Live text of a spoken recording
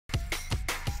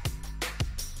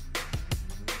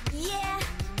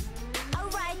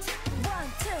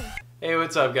Hey,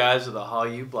 what's up, guys? With the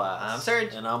Hallyu Blast. I'm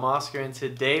Serg. And I'm Oscar, and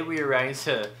today we are reacting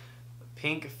to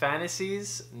Pink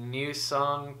Fantasy's new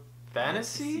song,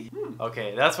 Fantasy?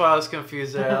 Okay, that's why I was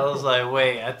confused there. I was like,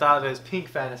 wait, I thought it was Pink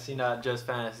Fantasy, not just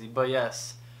Fantasy. But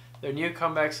yes, their new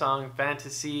comeback song,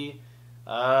 Fantasy.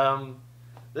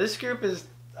 This group is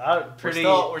pretty...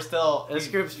 This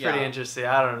group's pretty interesting.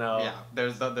 I don't know. Yeah,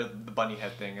 there's the bunny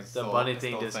head thing. The bunny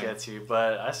thing just gets you,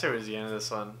 but I started towards the end of this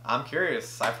one. I'm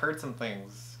curious. I've heard some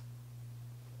things.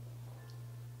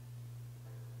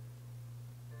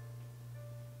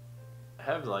 I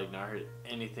have like not heard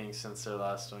anything since their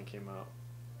last one came out.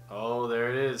 Oh, there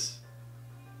it is.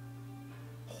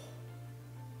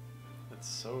 It's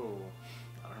so...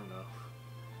 I don't know.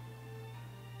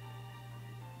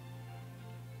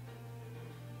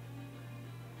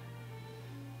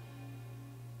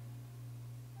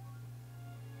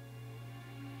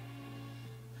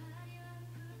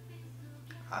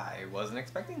 I wasn't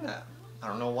expecting that. I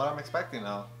don't know what I'm expecting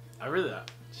now. I really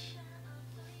that.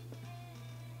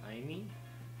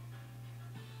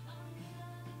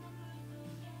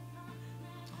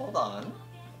 Hold on.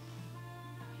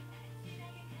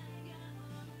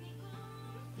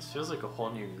 This feels like a whole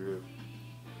new group.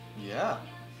 Yeah.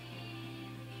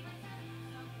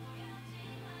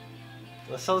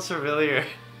 That sounds familiar.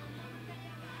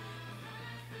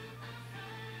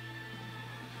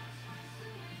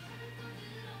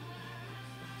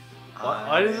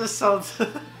 Why does this sound...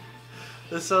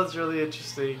 This sounds really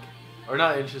interesting. Or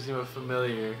not interesting, but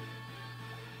familiar.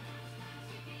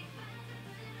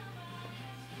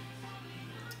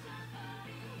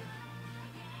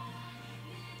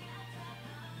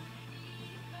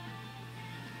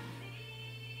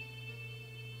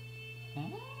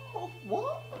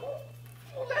 What?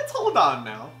 Let's hold on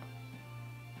now.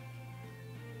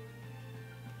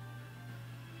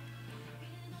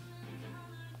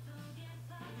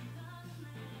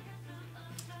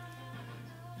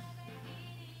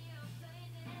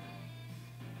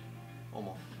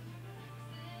 Almost.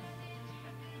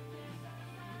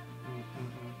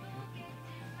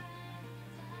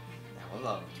 That was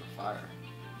on for fire.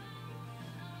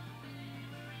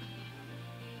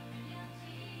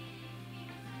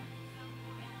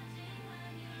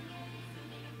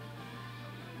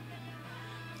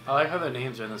 I like how their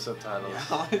names are in the subtitles.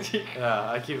 Yeah,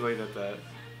 yeah, I keep looking at that.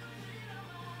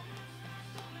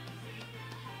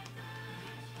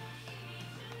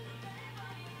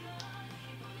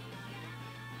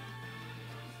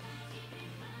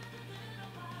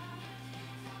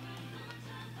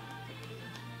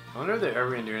 I wonder if they're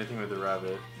ever gonna do anything with the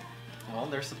rabbit. Well,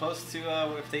 they're supposed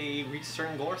to, if they reach a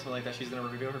certain goal or something like that, she's gonna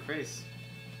reveal her face.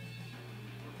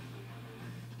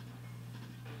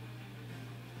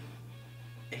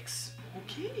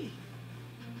 Okay.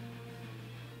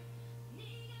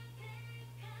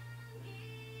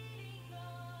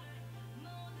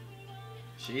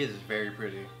 She is very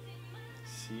pretty.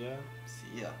 See ya?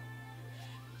 See ya.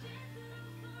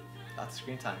 Lots of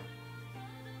screen time.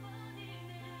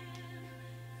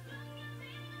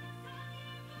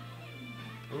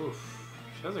 Oof.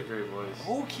 She has a great voice.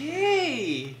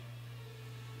 Okay!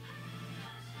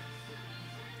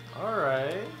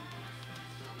 Alright.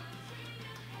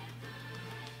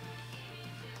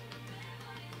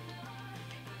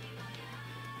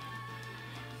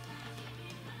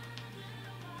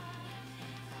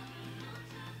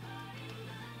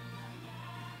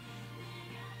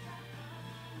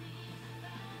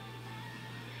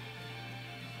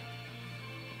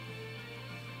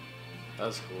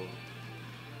 That's cool.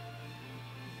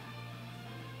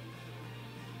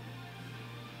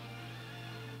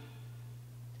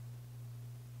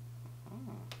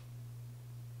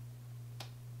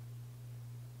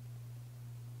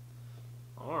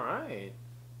 Alright.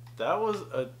 That was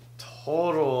a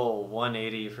total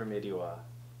 180 from Idiwa.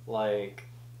 Like,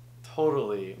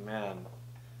 totally, man.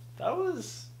 That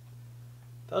was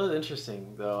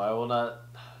interesting, though. I will not...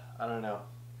 I don't know.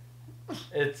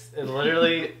 It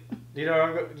literally... Do you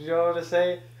know what to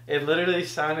say? It literally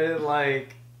sounded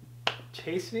like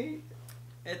Chase Me?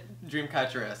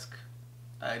 Dreamcatcher-esque,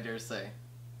 I dare say.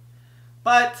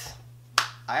 But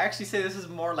I actually say this is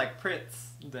more like Pritz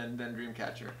than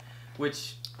Dreamcatcher,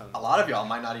 which a lot of y'all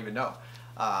might not even know.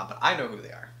 But I know who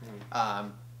they are.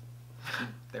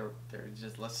 They're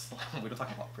just we don't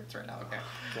talk about Pritz right now, okay?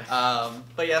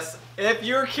 But yes, if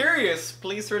you're curious,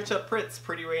 please search up Pritz,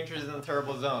 Pretty Rangers in the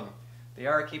Terrible Zone. They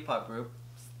are a K-pop group.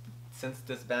 Since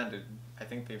disbanded, I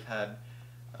think they've had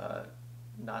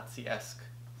Nazi-esque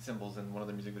symbols in one of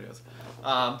their music videos.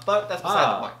 But that's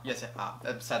beside the point. Yes,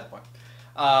 that's beside the point.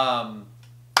 I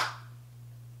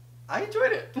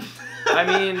enjoyed it. I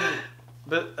mean,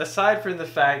 But aside from the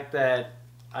fact that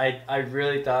I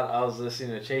really thought I was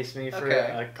listening to Chase Me for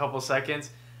a couple seconds,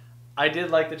 I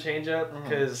did like the change up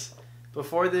because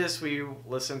before this we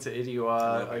listened to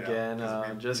Idiwa again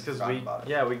just because we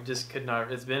just could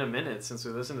not. It's been a minute since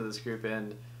we listened to this group,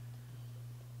 and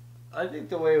I think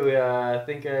the way we I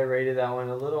think I rated that one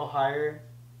a little higher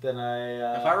than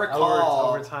if I recall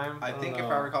over time. I think if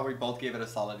I recall we both gave it a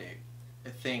solid 8. I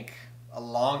think a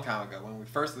long time ago when we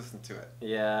first listened to it.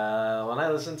 Yeah, when I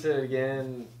listened to it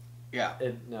again, yeah,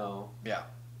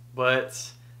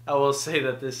 but I will say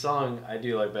that this song I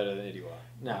do like better than Idiwa.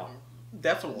 Now,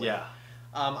 definitely, yeah.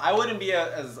 I wouldn't be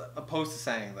as opposed to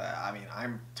saying that. I mean,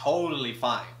 I'm totally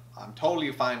fine. I'm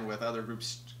totally fine with other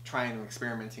groups trying and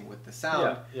experimenting with the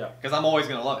sound. Because I'm always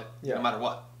gonna love it, no matter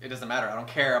what. It doesn't matter. I don't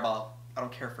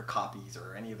care for copies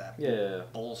or any of that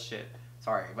bullshit.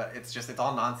 Sorry, but it's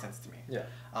all nonsense to me. Yeah.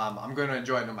 I'm going to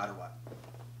enjoy it no matter what.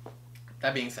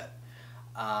 That being said,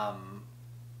 I'm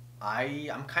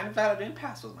kind of at an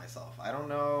impasse with myself. I don't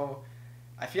know.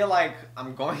 I feel like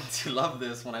I'm going to love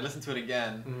this when I listen to it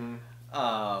again.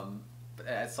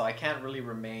 So I can't really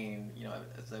remain,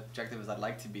 as objective as I'd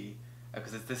like to be,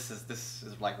 because this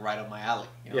is like right up my alley.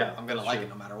 I'm going to like it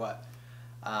no matter what.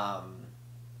 I'm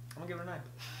going to give it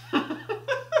a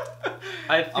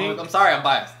 9. I'm sorry, I'm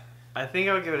biased. I think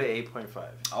I would give it an 8.5.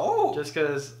 Oh. Just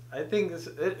because I think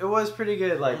it was pretty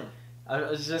good. Like, it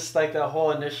was just like the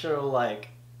whole initial like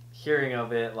hearing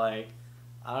of it. Like,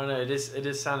 I don't know. It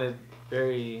just sounded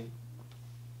very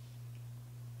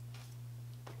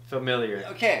familiar.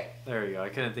 Okay. There we go. I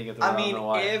couldn't think of the word. I don't know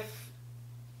why. If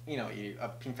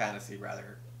Pink Fantasy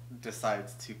rather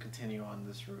decides to continue on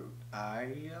this route, I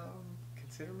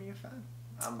consider me a fan.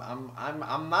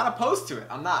 I'm not opposed to it.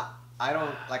 I'm not. I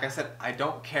don't, like I said, I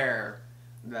don't care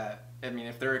that,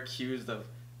 if they're accused of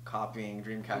copying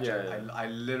Dreamcatcher, I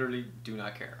literally do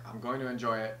not care. I'm going to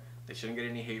enjoy it. They shouldn't get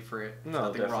any hate for it. There's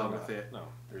nothing wrong with it. No.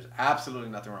 There's absolutely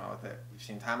nothing wrong with it. We've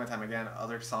seen time and time again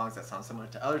other songs that sound similar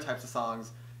to other types of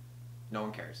songs. No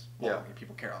one cares. Well,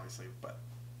 people care, obviously, but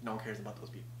no one cares about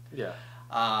those people. Yeah.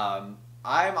 I'm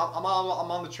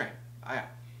on the train. I am.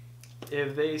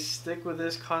 If they stick with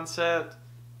this concept,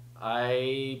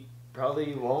 I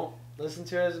probably won't listen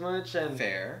to it as much, and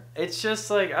fair. It's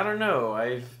just like, I don't know.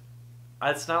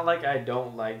 It's not like I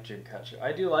don't like Dreamcatcher.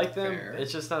 I do like them. Fair.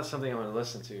 It's just not something I want to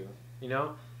listen to,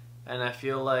 And I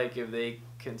feel like if they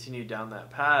continue down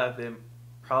that path, it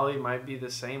probably might be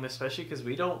the same, especially because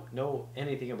we don't know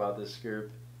anything about this group,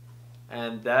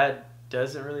 and that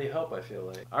doesn't really help, I feel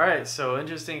like. Alright, so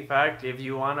interesting fact, if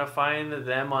you want to find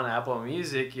them on Apple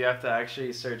Music, you have to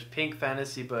actually search Pink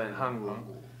Fantasy but in Hallyu.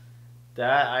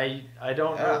 That I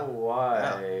don't know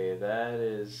why.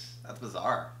 That's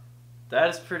bizarre. That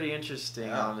is pretty interesting,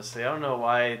 honestly. I don't know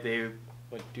why they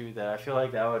would do that. I feel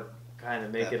like that would kind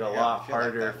of make it a lot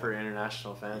harder for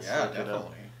international fans to look it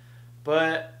up.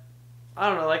 But I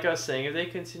don't know, like I was saying, if they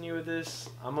continue with this,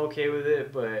 I'm okay with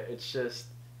it, but it's just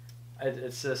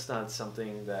not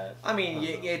something that...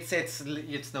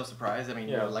 it's no surprise.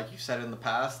 Like you said in the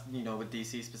past, with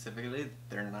DC specifically,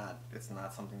 it's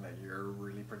not something that you're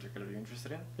really particularly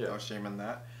interested in. No shame in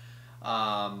that.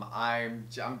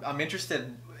 I'm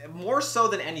interested, more so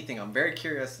than anything, I'm very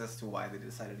curious as to why they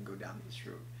decided to go down this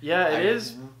route. Yeah, it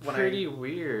is pretty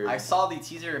weird. I saw the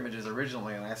teaser images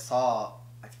originally, and I saw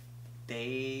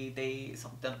the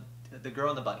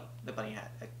girl in the bunny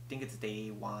hat. I think it's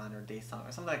Day One or Day Song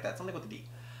or something like that, something with a D.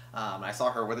 I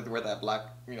saw her with that black,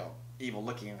 evil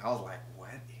looking, and I was like, what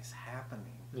is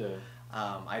happening? Yeah.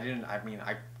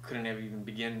 I couldn't have even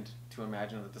begin to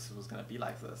imagine that this was going to be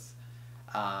like this.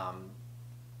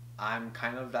 I'm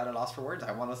kind of at a loss for words.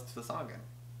 I want to listen to the song again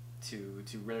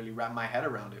to really wrap my head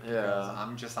around it.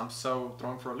 Because I'm so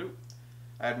thrown for a loop.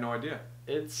 I had no idea.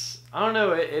 I don't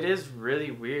know, it is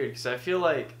really weird because I feel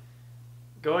like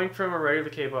going from a regular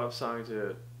K-pop song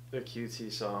to a QT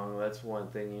song, that's one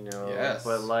thing, Yes.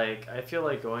 But like, I feel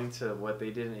like going to what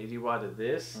they did in Idiwa to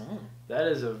this, that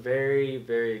is a very,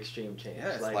 very extreme change.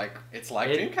 Yeah, it's like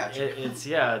Dreamcatcher.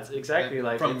 It's exactly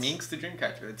like from Minx to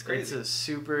Dreamcatcher. It's crazy. It's a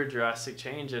super drastic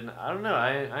change, and I don't know.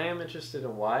 I am interested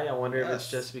in why. I wonder if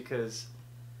it's just because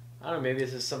I don't know. Maybe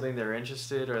this is something they're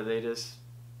interested, or they just.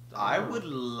 I would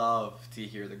love to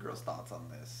hear the girls' thoughts on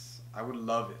this. I would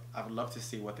love it. I would love to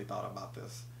see what they thought about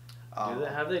this.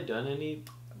 Have they done any?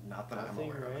 Not that I'm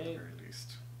aware of, at the very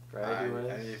least. Right.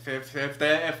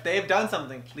 If they've done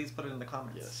something, please put it in the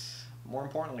comments. Yes. More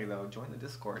importantly, though, join the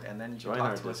Discord, and then you can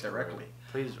talk to us directly.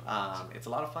 Please join. It's a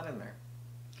lot of fun in there.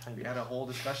 We had a whole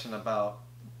discussion about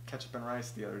ketchup and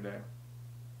rice the other day.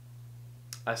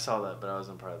 I saw that, but I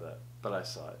wasn't part of that. But I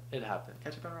saw it. It happened.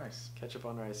 Ketchup on rice. Ketchup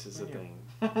on rice is a Yeah.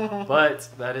 thing. But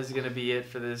that is going to be it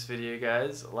for this video,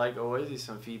 guys. Like always, leave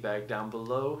some feedback down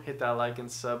below. Hit that like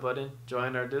and sub button.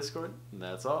 Join our Discord. And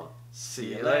that's all.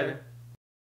 See you later.